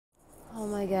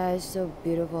guys, so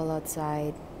beautiful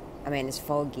outside. I mean, it's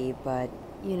foggy, but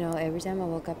you know, every time I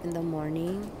wake up in the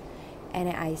morning and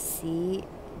I see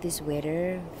this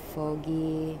weather,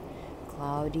 foggy,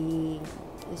 cloudy,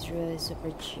 it's really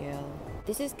super chill.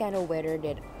 This is kind of weather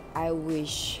that I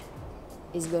wish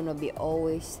is gonna be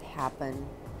always happen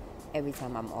every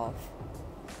time I'm off.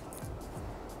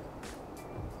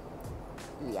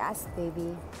 Yes,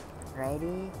 baby,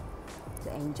 ready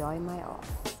to enjoy my off.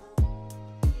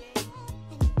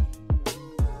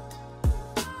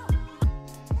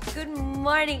 Good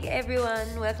morning,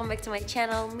 everyone. Welcome back to my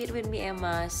channel. Meet with me,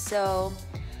 Emma. So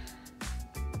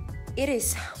it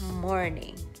is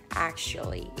morning.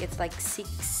 Actually, it's like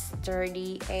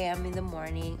 6:30 a.m. in the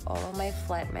morning. All of my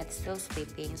flatmates still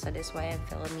sleeping, so that's why I'm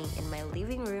filming in my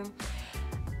living room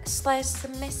slash the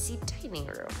messy dining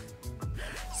room.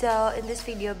 So in this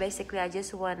video, basically, I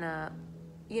just wanna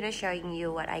showing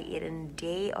you what I eat in a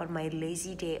day on my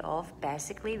lazy day off,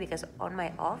 basically, because on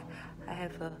my off I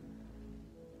have a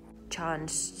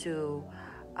chance to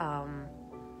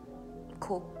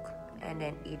cook and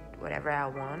then eat whatever I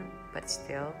want, but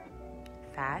still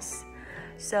fast.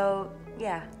 So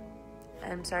yeah,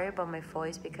 I'm sorry about my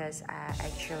voice because I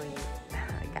actually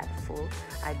got full.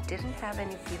 I didn't have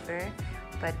any fever,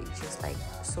 but it's just like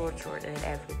sore throat and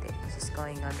everything is just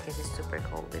going on because it's super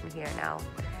cold in here now.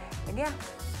 And yeah,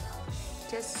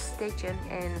 just stay tuned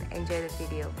and enjoy the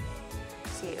video.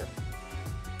 See you.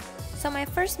 So my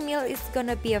first meal is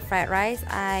gonna be a fried rice.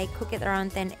 I cook it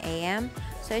around 10 a.m.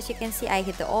 So as you can see, I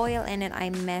heat the oil and then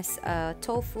I mash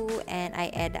tofu and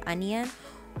I add the onion,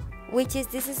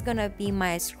 this is gonna be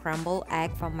my scrambled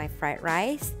egg from my fried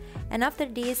rice. And after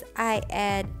this, I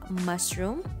add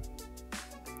mushroom.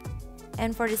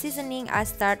 And for the seasoning, I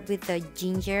start with the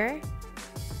ginger,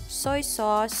 soy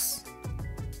sauce,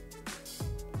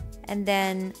 and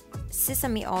then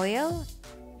sesame oil.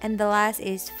 And the last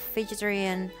is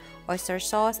vegetarian oyster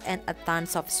sauce and a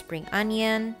tons of spring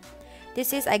onion.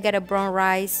 I got a brown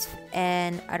rice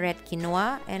and a red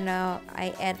quinoa, and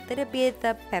I add a little bit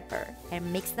of pepper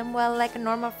and mix them well like a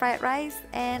normal fried rice,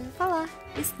 and voila,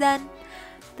 it's done.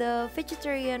 The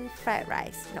vegetarian fried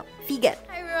rice, no, vegan.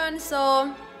 Hi everyone,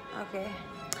 so okay,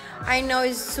 I know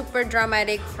it's super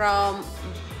dramatic from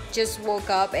just woke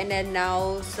up and then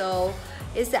now, so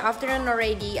it's the afternoon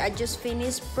already. I just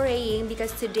finished praying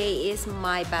because today is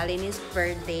my Balini's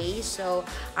birthday. So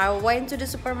I went to the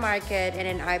supermarket and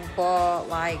then I bought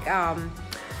like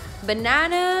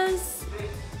bananas,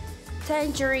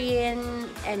 tangerine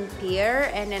and pear,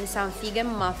 and then some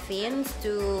vegan muffins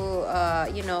to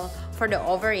for the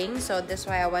offering. So that's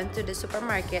why I went to the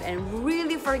supermarket and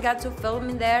really forgot to film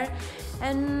in there.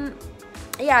 And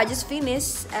yeah, I just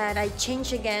finished and I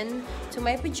changed again to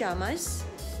my pajamas.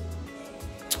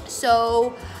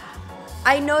 So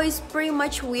I know it's pretty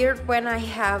much weird when I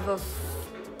have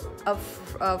a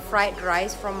fried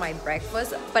rice from my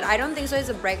breakfast, but I don't think so it's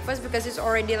a breakfast because it's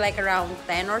already like around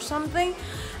 10 or something.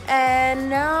 And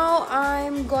now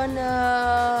I'm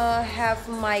gonna have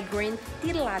my green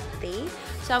tea latte.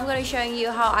 So I'm gonna show you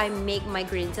how I make my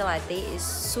green tea latte. It's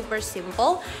super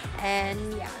simple. And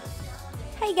yeah,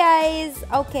 hey guys,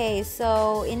 okay,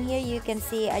 so in here you can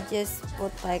see I just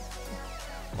put like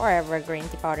whatever green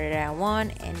tea powder that I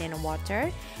want, and then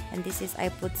water, and I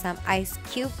put some ice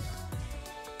cube,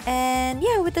 and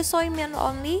yeah, with the soy milk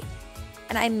only,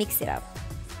 and I mix it up.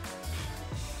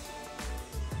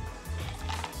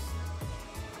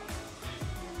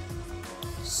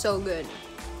 So good,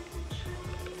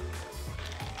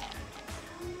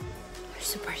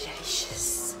 super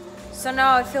delicious. So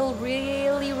now I feel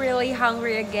really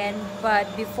hungry again, but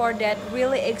before that,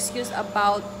 really excuse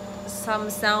about some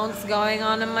sounds going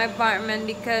on in my apartment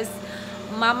because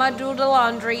mama do the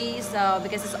laundry, so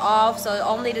because it's off, so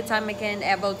only the time I can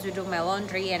able to do my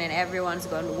laundry, and then everyone's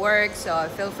going to work, so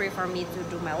feel free for me to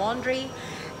do my laundry.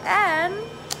 And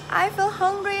I feel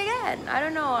hungry again. I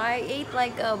don't know, I ate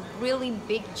like a really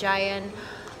big giant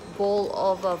bowl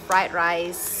of fried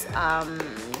rice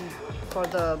for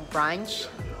the brunch,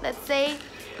 let's say.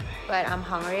 But I'm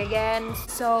hungry again.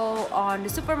 So on the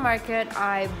supermarket,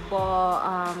 I bought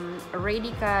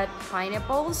ready cut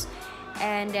pineapples,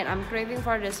 and then I'm craving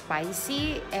for the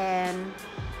spicy, and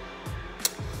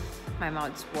my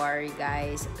mouth's watery,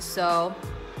 guys. So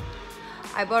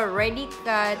I bought a ready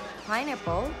cut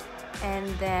pineapple, and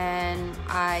then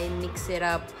I mix it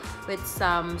up with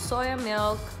some soya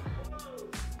milk.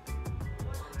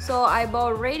 So I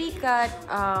bought ready cut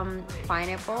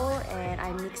pineapple, and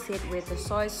I mix it with the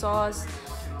soy sauce,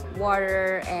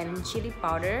 water, and chili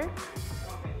powder.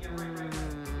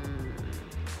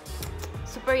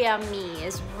 Super yummy.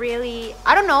 It's really,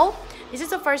 I don't know, this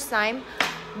is the first time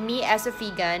me as a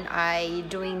vegan, I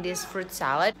doing this fruit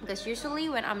salad because usually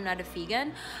when I'm not a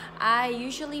vegan, I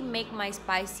usually make my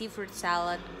spicy fruit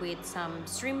salad with some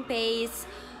shrimp paste,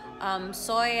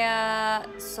 soya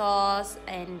sauce,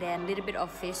 and then a little bit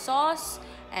of fish sauce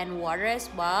and water as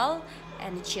well,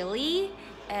 and chili,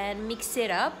 and mix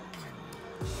it up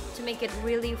to make it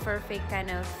really perfect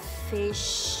kind of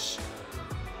fish.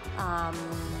 I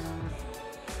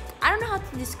don't know how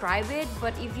to describe it,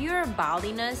 but if you're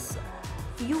Balinese,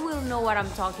 you will know what I'm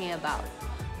talking about.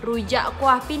 Rujak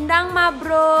kuah pindang ma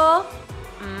bro.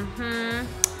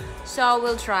 So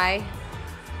we'll try.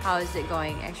 How is it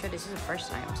going? Actually, this is the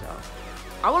first time, so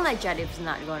I will not judge if it's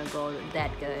not going to go that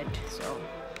good. So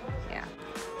yeah.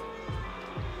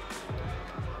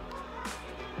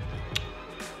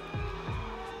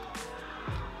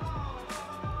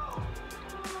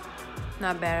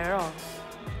 Not bad at all.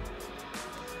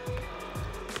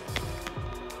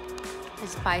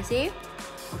 It's spicy,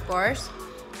 of course,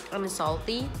 and it's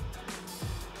salty.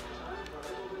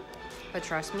 But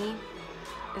trust me,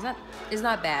 it's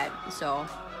not bad. So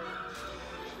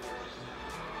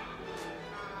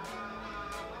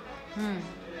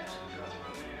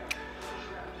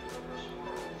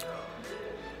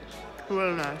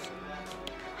really nice.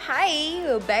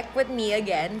 Hi, back with me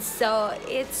again. So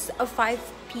it's a 5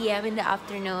 p.m. in the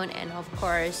afternoon, and of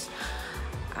course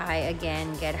I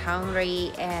again get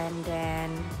hungry, and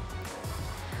then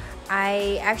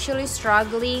I actually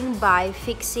struggling by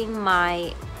fixing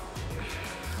my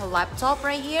laptop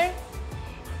right here.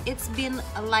 It's been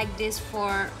like this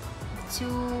for 2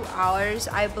 hours,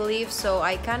 I believe, so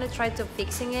I kind of tried to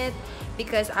fixing it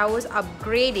because I was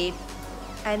upgraded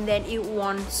and then it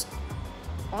won't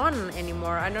on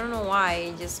anymore. I don't know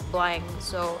why, just blank.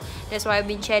 So that's why I've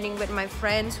been chatting with my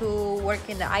friends who work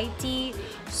in the IT,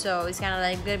 so it's kind of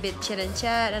like a little bit chit and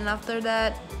chat, and after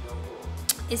that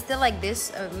it's still like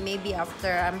this. Maybe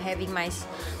after I'm having my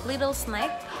little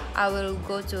snack, I will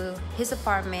go to his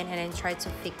apartment and then try to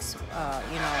fix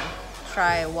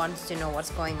try once to know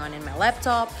what's going on in my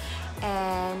laptop.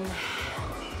 And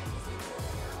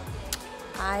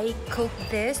I cook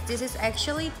this. This is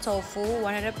actually tofu,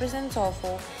 100%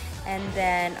 tofu, and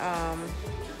then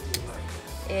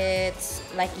it's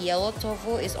like yellow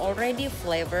tofu. Is already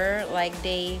flavored, like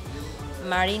they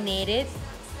marinated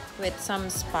with some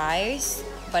spice,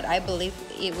 but I believe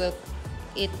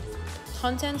it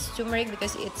contains turmeric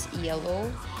because it's yellow.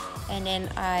 And then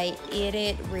I eat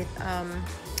it with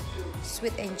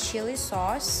sweet and chili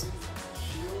sauce.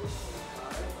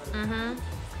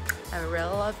 I really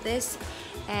love this.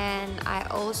 And I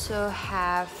also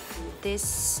have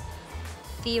this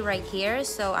tea right here.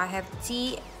 So I have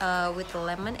tea with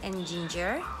lemon and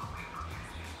ginger.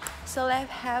 So let's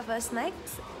have a snack,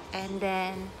 and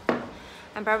then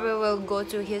I probably will go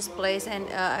to his place, and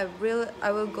I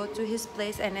will go to his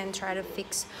place and then try to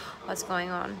fix what's going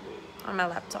on my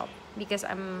laptop, because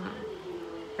I'm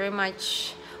very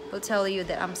much will tell you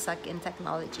that I'm stuck in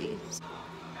technology.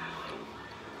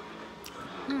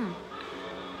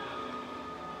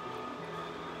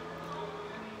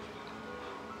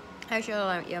 Actually,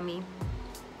 like yummy.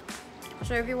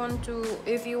 So if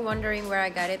you're wondering where I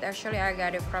got it, actually I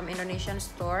got it from Indonesian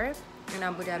store in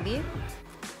Abu Dhabi.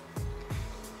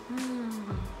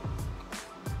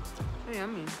 So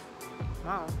yummy.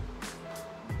 Wow.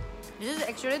 This is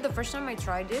actually the first time I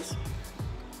tried this.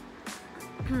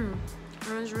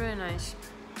 It was really nice.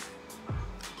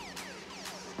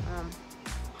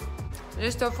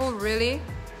 This tofu really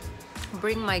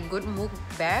bring my good mood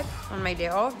back on my day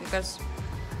off, because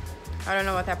I don't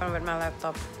know what happened with my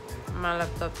laptop. My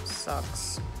laptop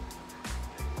sucks.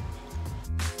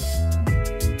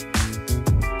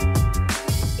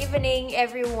 Evening,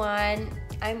 everyone.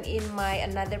 I'm in my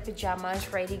another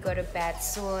pajamas, ready to go to bed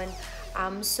soon.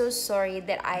 I'm so sorry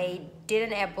that I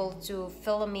didn't able to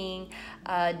filming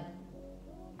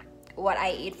what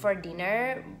I eat for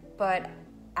dinner, but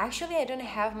actually I don't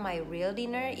have my real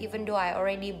dinner, even though I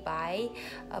already buy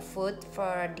food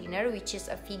for dinner, which is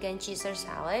a vegan Caesar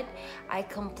salad. I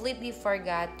completely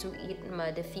forgot to eat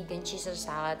the vegan Caesar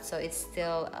salad, so it's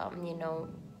still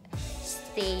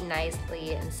stay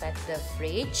nicely inside the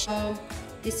fridge. So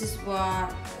this is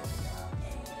what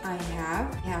I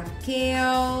have. I have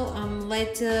kale,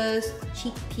 lettuce,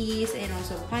 chickpeas, and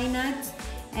also pine nuts.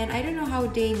 And I don't know how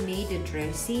they made the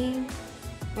dressing,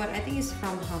 but I think it's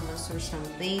from hummus or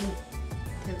something.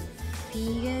 The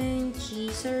vegan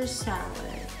Caesar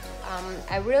salad.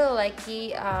 I really like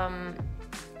the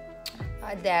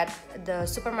that the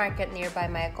supermarket nearby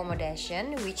my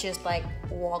accommodation, which is like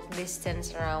walk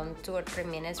distance around 2 or 3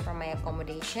 minutes from my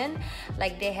accommodation,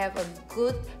 like they have a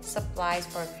good supplies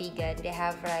for vegan. They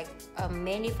have like a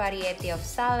many variety of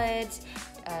salads,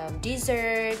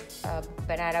 dessert,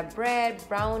 banana bread,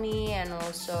 brownie, and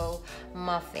also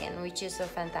muffin, which is so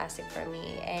fantastic for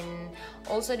me. And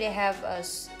also they have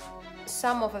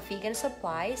some of a vegan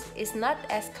supplies. It's not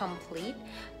as complete,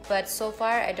 but so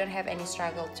far I don't have any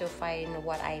struggle to find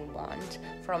what I want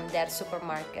from that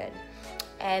supermarket.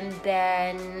 And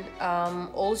then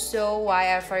also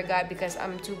why I forgot, because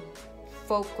I'm too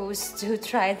focused to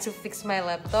try to fix my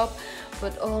laptop,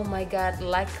 but oh my god,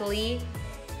 luckily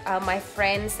my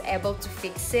friends able to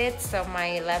fix it, so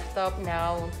my laptop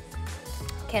now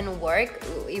can work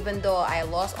even though I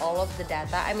lost all of the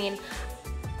data. I mean,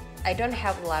 I don't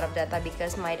have a lot of data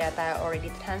because my data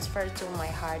already transferred to my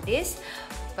hard disk,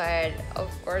 but of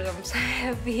course I'm so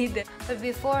happy but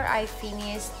before I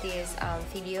finish this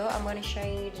video, I'm gonna show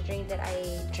you the drink that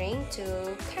I drink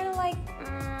to kind of like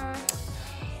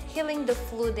healing the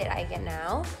flu that I get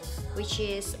now, which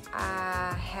is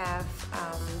I have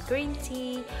green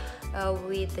tea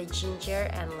with the ginger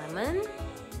and lemon.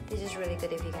 This is really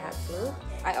good if you have flu.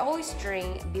 I always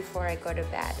drink before I go to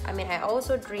bed. I mean, I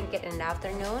also drink it in the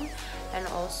afternoon and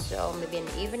also maybe in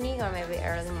the evening or maybe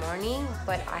early morning,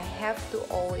 but I have to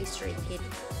always drink it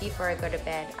before I go to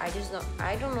bed. I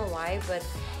don't know why, but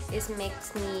it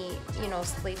makes me, you know,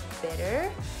 sleep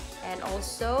better. And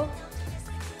also,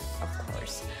 of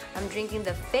course, I'm drinking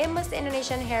the famous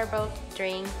Indonesian herbal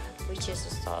drink, which is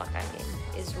Tolak Angin.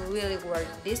 It's really worth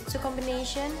these two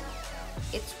combination.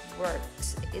 It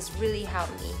works. It's really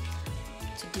helped me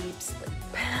to deep sleep.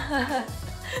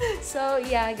 So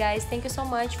yeah guys, thank you so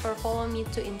much for following me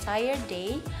to entire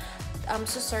day. I'm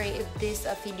so sorry if this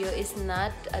video is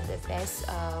not the best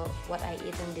what I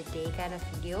eat in the day kind of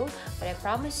video, but I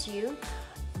promise you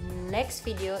next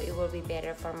video it will be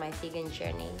better for my vegan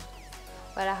journey.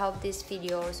 But I hope this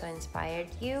video also inspired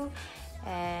you,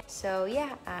 and so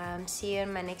yeah, see you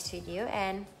in my next video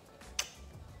and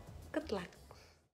good luck.